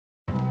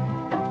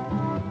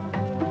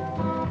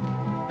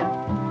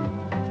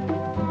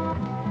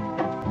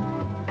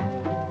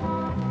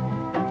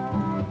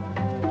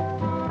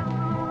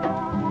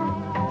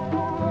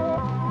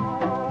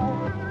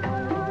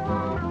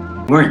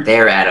weren't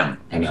there, Adam.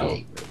 I know. Actually,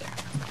 you were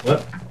there.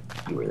 What?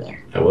 You were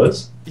there. I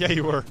was? Yeah,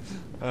 you were.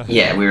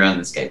 Yeah, we were on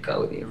the Skype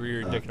call with you. We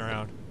were dicking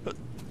around.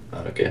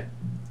 Okay.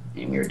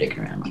 And we were dicking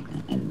around like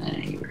that, and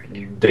then you were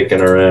there.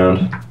 Dicking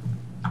around.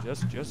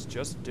 Just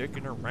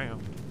dicking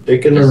around.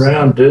 Dicking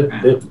around.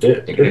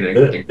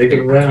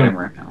 Dicking around.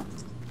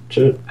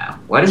 Wow.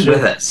 What is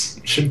with us?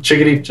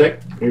 Chickadee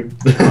check.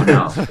 Oh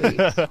no,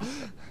 please.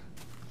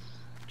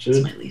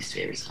 It's my least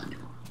favorite song in the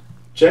world.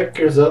 Check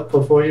yourself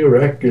before you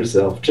wreck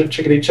yourself.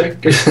 Chickadee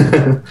check. I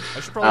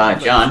should probably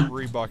have John?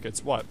 3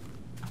 buckets. What?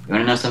 You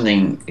want to know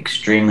something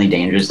extremely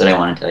dangerous that I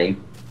want to tell you?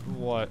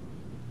 What?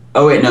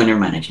 Oh wait, no, never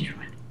mind. I changed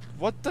my mind.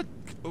 What the?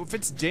 If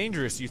it's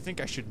dangerous, you think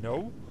I should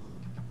know?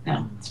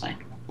 No, it's fine.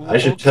 I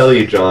should tell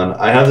you, John.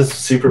 I have this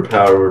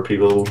superpower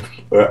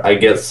where I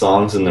get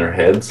songs in their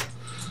heads.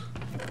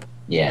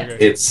 Yeah.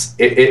 Okay. It's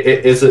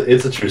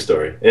a true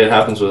story. It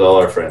happens with all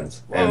our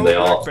friends, and they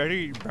all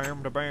hate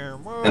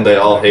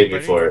me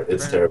for it.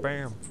 It's terrible.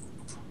 You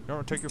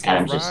want to take your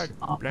Adam phone just ride?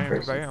 off Bam,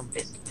 person, bam.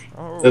 basically.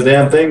 Oh. The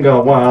damn thing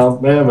gone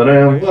wild, bam,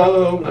 bam,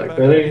 whoa, like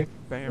Betty.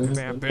 Bam,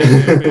 bam,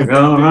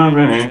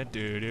 bam,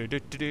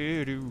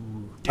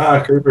 bam.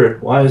 Ah, Creeper,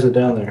 why is it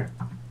down there?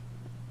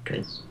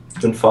 Cause. It's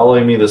been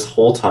following me this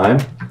whole time.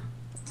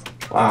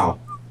 Wow.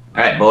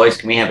 Alright, boys,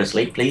 can we have a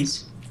sleep,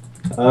 please?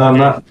 I'm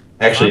not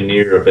actually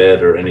near a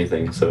bed or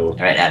anything, so.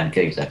 Alright, Adam,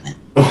 kill yourself then.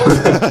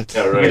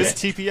 Yeah, You right. just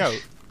TP out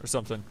or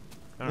something.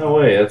 I don't No know.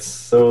 way, Or that's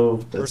so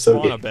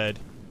spawn gay. a bed.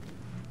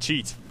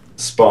 Cheat.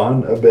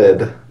 Spawn a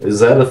bed. Is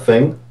that a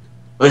thing?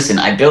 Listen,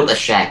 I built a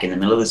shack in the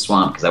middle of the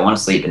swamp because I want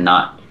to sleep and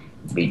not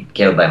be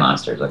killed by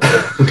monsters.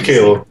 Okay,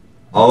 Okay, well,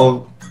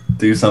 I'll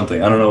do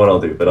something. I don't know what I'll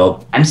do,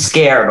 but I'm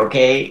scared,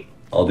 okay?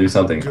 I'll do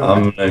something. Good.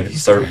 I'm gonna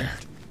He's start. scared.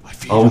 I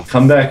fear. I'll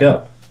come back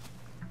up.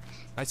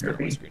 I spit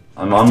on my screen.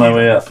 I'm on my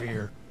way up.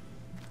 Fear.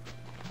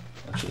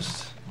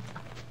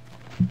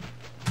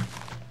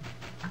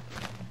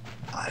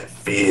 I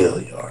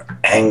feel your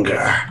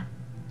anger.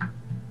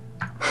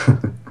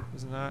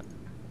 Isn't that?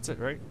 That's it,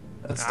 right?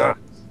 That's dark.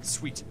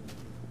 Sweet.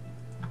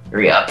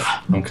 Hurry up.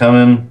 I'm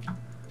coming.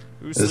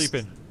 Who's This-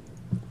 sleeping?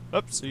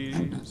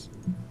 Oopsies.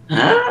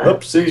 Ah,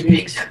 Oopsie.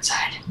 pigs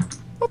outside.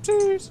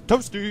 Oopsies.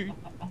 Toasty.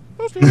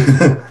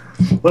 Toasty.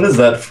 What is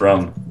that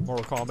from?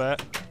 Mortal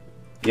Kombat.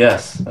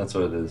 Yes, that's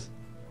what it is.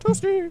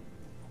 Toasty.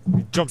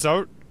 He jumps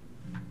out.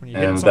 When you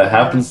hit And something that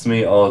happens to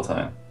me all the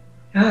time.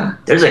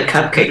 There's a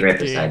cupcake right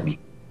beside me.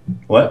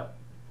 What?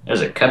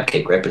 There's a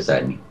cupcake right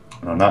beside me.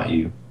 No, not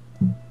you.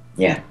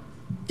 Yeah.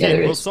 Yeah, Okay,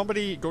 there will is.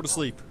 somebody go to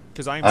sleep?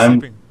 Because I am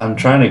sleeping. I'm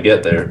trying to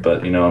get there,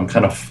 but you know, I'm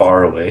kind of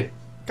far away.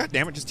 God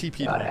damn it, just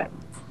TP. God, Adam.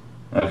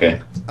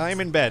 Okay. I am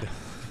in bed.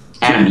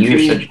 Adam, you're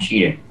such a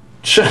cheater.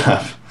 Shut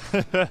up.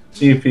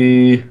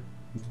 TP.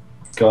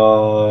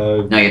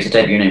 God. No, you have to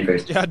type your name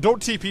first. Yeah,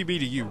 don't TP me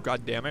to you,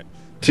 god damn it.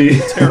 T.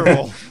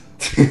 Terrible.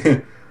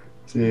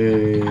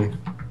 T.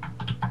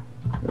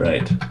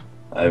 Right.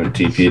 I haven't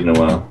TP'd in a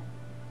while.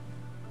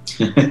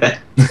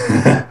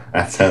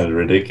 That sounded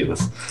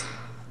ridiculous.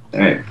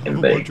 Alright,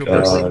 everybody.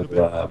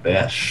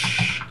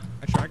 Goglabesh.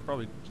 Actually, I could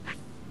probably...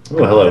 Oh,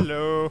 hello.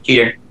 Hello.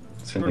 Cheater.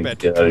 It's gonna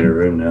get out of your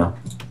room now.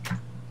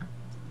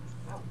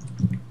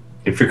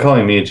 If you're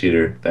calling me a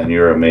cheater, then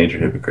you're a major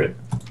hypocrite.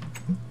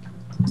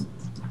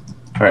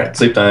 Alright,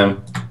 sleep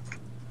time.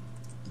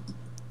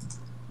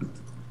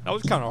 That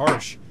was kind of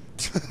harsh.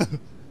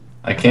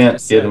 I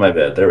can't get in my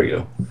bed. There we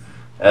go.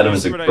 Adam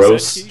is a see what I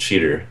gross said, Keith?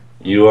 cheater.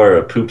 You are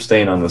a poop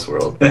stain on this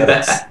world.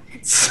 That's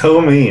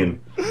so mean.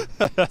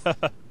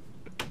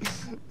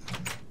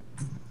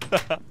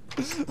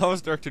 I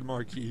was directed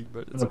more key,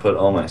 but I'm it's gonna put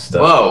all my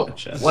stuff Whoa, in the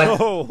chest. what?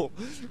 Oh,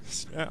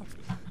 snap.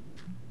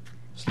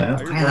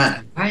 Snap.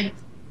 Why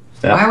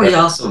Snap. are we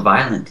all so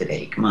violent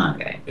today? Come on,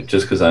 guys.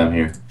 Just because I'm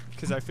here.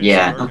 Because I finished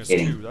Yeah, no Darkness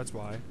kidding. 2, that's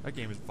why. That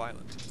game is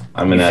violent.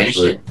 I'm an You finished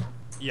absolute. it?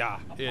 Yeah,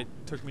 it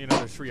took me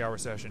another 3-hour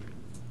session.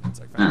 It's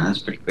like 5 Oh, hours. that's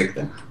pretty quick,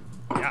 though.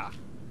 Yeah,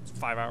 it's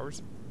 5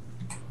 hours.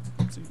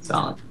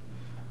 Solid.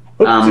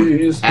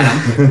 Oopsies.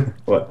 Adam?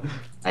 What?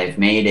 I've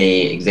made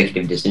a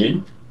executive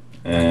decision.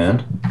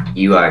 And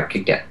You are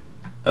kicked out.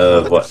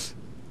 what?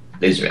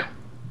 Loserville.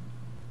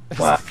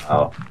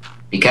 Wow.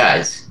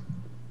 Because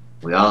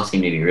we all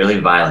seem to be really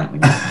violent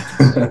when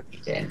you're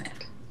saying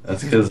that.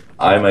 That's because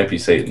I might be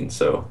Satan.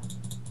 So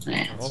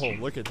Yeah, that's Oh,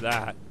 true. look at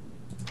that.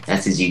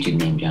 That's his YouTube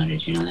name, John.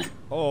 Did you know that?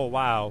 Oh,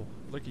 wow.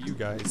 Look at you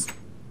guys.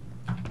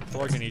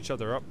 Plugging each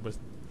other up with...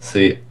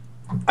 see,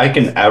 I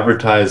can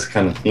advertise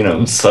kind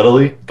of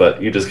subtly, but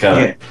you just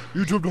kind of.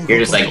 You're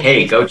just like,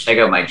 hey, go check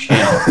out my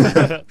channel,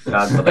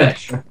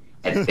 Goglabesh,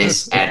 at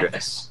this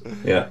address.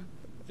 Yeah.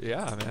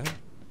 Yeah, man.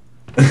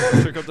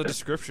 Check out the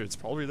description. It's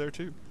probably there,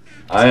 too.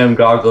 I am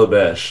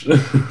Goglabesh.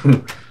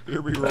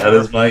 Here we That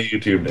is my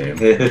YouTube name.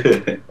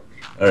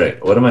 Oh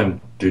Alright, what am I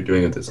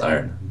doing with this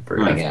iron?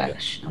 my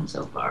gosh, I'm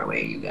so far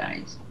away, you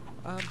guys.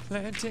 I'm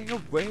planting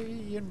away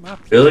in my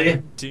Really?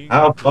 planting.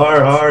 How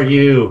far are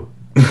you?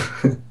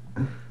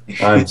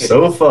 I'm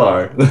so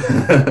far.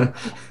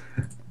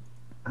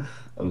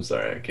 I'm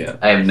sorry, I can't.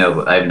 I have no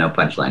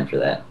punchline for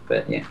that,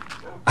 but yeah.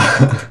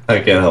 I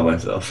can't help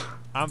myself.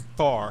 I'm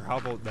 4. How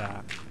about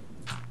that?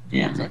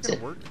 Yeah, Is that that's gonna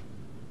it.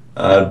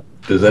 work?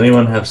 Does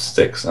anyone have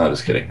sticks? No,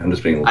 just kidding. I'm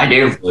just being I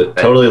do.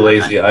 totally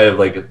lazy. I have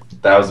like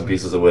 1,000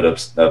 pieces of wood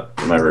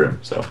up in my room,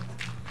 so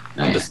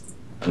I'm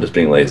just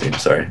being lazy. I'm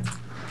sorry.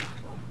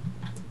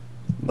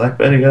 Black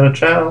Betty got a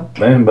child.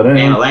 Bam, ba, Bam,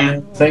 dam.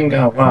 bam. Sing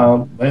got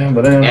wild. Bam,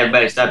 ba, dam.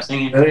 Everybody stop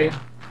singing. Ready?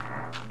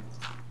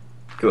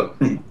 Cool.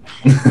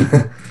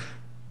 The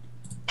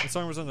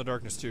song was in the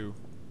darkness too,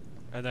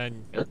 and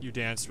then Really? you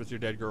danced with your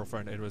dead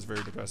girlfriend. It was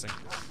very depressing.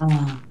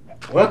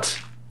 What?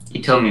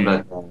 You told me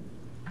about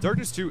that.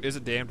 Darkness 2 is a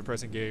damn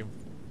depressing game.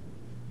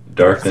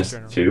 Darkness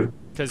 2?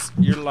 Because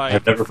you're like.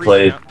 I've never freaking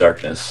played out.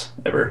 Darkness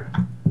ever.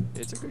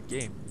 It's a good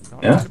game.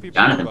 Not Yeah? a lot of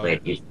people know Jonathan about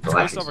played it. it. It's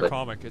based off a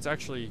comic. It's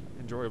actually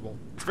enjoyable.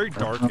 It's very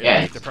dark and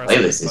Yeah, depressing.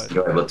 playlist is But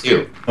enjoyable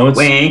too. Oh, it's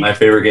Wink. my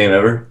favorite game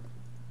ever.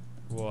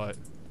 what?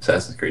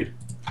 Assassin's Creed.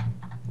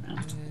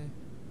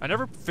 I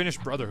never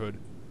finished Brotherhood,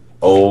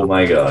 Oh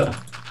my god.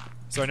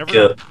 so I never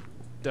Yeah.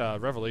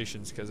 got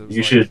Revelations because it was.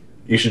 You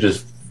should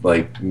just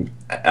like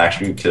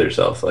actually kill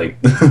yourself.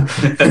 Like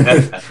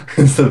Mm.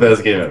 it's the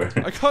best game ever.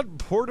 I got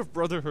bored of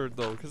Brotherhood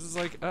though, because it's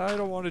like I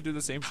don't want to do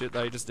the same shit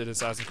that I just did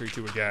Assassin's Creed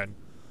 2 again.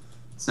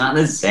 It's not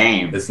the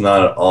same. It's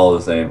not at all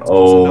the same.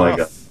 Oh my god.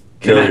 Enough.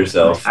 Kill You're in an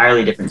yourself.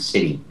 entirely different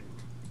city.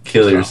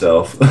 Kill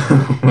yourself.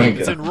 Oh my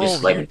It's in god. Rome.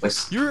 Just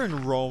like You're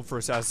in Rome for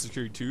Assassin's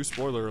Creed 2.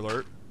 Spoiler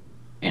alert.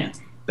 yeah.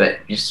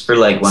 But just for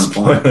like one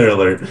point. Spoiler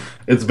alert.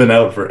 It's been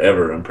out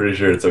forever. I'm pretty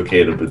sure it's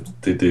okay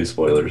to do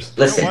spoilers.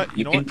 Listen, what?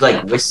 you know can what?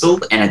 like whistle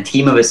and a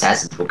team of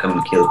assassins will come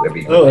and kill whoever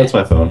you Oh, want. that's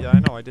my phone. Yeah, I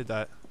know. I did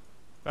that.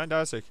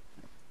 Fantastic.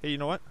 Hey, you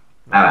know what?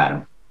 How about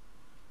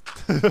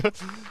him?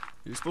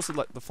 You're supposed to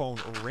let the phone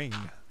ring.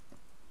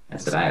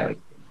 That's what I always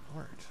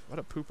Lord, what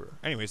a pooper.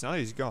 Anyways, now that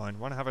he's gone,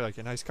 want to have like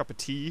a nice cup of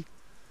tea?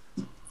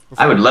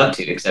 I would love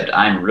to, except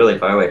I'm really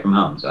far away from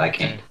home, so I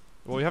can't. Okay.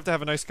 Well, we have to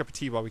have a nice cup of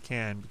tea while we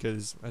can,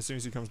 because as soon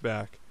as he comes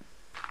back,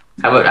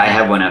 How about I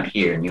have one out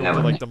here and you go have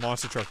to one like there? the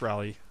monster truck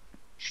rally.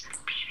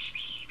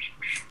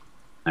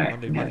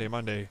 Alright.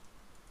 Monday.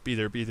 Be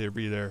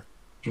there.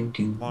 You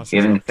Monster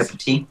having a trucks. cup of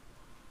tea?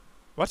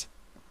 What?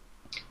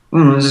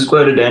 This is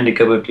quite a dandy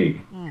cup of tea.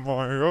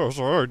 Why, yes,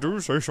 I do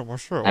say so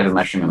myself. I have a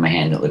mushroom in my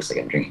hand that looks like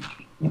I'm drinking.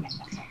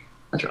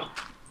 That's all.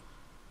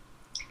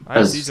 I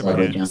have That's seeds in my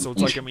lovely, hand, John. so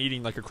it's like I'm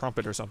eating like a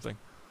crumpet or something.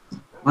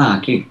 Wow,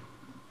 cute.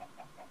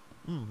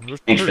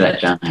 It's Thanks for pretty. that,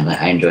 John.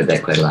 I enjoyed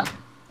that quite a lot.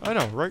 I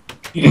know, right?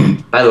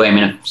 By the way, I'm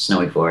in a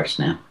snowy forest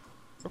now.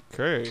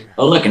 Okay.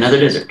 Oh, look, another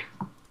desert.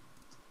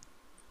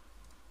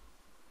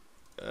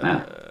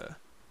 Wow.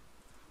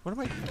 What am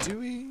I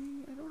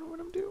doing? I don't know what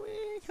I'm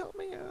doing. Help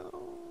me out.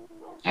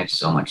 I have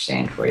so much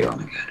sand for you. Oh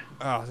my god.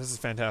 Oh, this is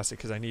fantastic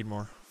because I need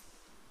more.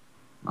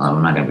 Well,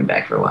 I'm not gonna be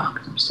back for a while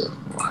because I'm still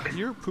walking.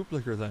 You're a poop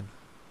licker then.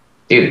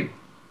 Dude,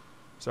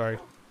 Sorry.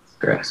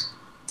 gross.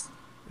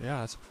 Yeah,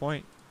 that's a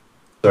point.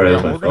 Sorry,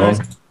 that's my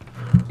Organized.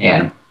 phone.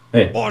 Yeah.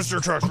 Hey. Monster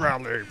truck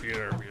rally.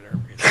 Peter.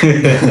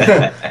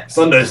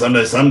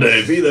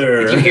 Sunday, be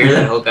there. Did you hear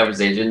that whole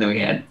conversation that we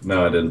had?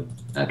 No, I didn't.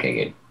 Okay,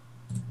 good.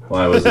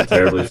 Why was it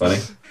terribly funny?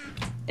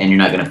 And you're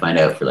not gonna find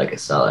out for like a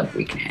solid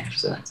week and a half,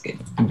 so that's good.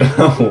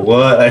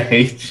 What? I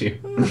hate you.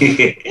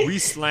 We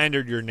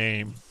slandered your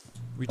name.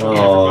 We told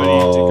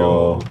everybody to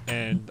go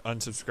and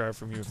unsubscribe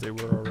from you if they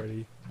were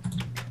already.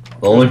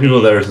 The only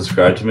people that are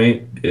subscribed to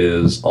me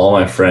is all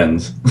my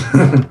friends.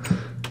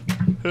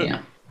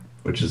 Yeah.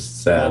 Which is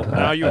sad. Well,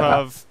 now you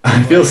have.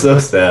 I feel so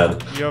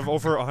sad. You have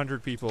over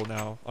 100 people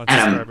now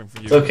Adam. unsubscribing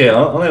from It's you. okay.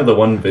 I'll only have the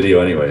one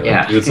video anyway. Like,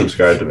 Yeah. you would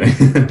subscribe to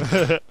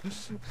me.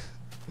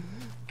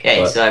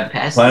 Okay, But so I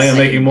passed. Planning the on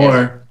making second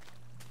more.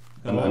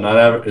 Oh. I'm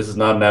not. This is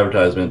not an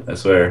advertisement. I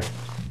swear. desert.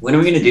 When are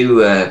we gonna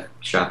do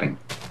shopping?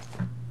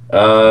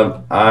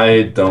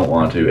 I don't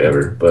want to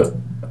ever, but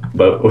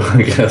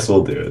I guess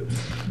we'll do it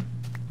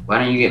Why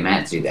don't you get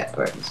Matt to do that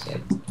part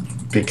instead?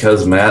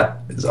 because Matt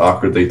is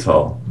awkwardly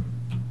tall.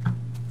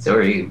 So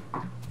are you.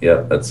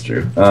 Yeah, that's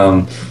true.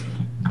 I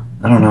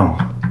don't know.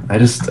 I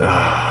just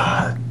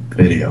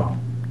video.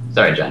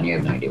 Sorry, John. You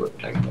have no idea what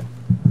we're talking about.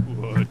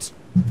 What?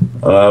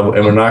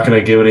 And we're not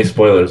gonna give any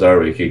spoilers, are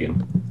we,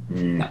 Keegan?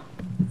 No.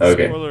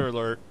 Okay. Spoiler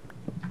alert.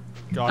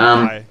 God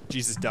die.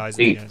 Jesus dies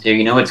So at the you, end. so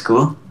you know what's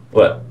cool?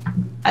 What?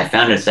 I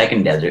found a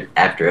second desert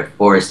after a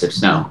forest of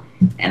snow,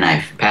 and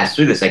I passed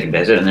through the second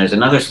desert, and there's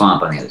another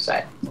swamp on the other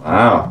side.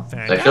 Wow. So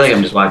I feel like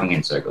I'm just walking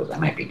in circles. I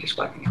might be just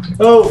walking in circles.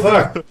 Oh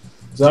fuck! Did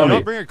you Zombie.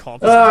 not bring a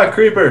compass?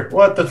 Creeper!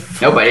 What the?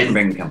 Nope, I didn't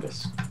bring a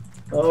compass.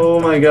 Oh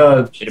my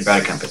god! Should have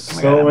brought a compass. Oh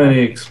my So God. many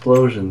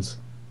explosions.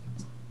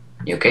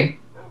 You okay?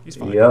 He's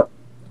fine. Yep.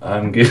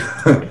 I'm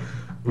good.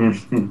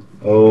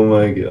 Oh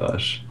my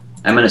gosh!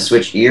 I'm gonna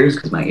switch ears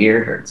because my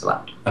ear hurts a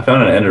lot. I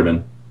found an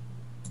Enderman,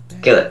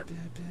 Kill it.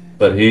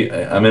 but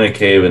I'm in a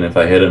cave, and if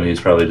I hit him, he's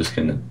probably just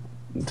gonna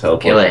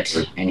teleport. Kill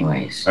it.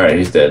 Anyways. All right,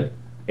 he's dead.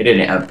 It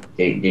didn't.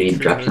 Did he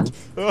drop something?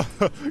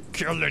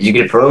 Kill it. Did you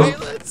get a pro?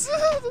 Violence.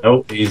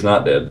 Nope, he's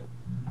not dead.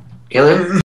 Kill him.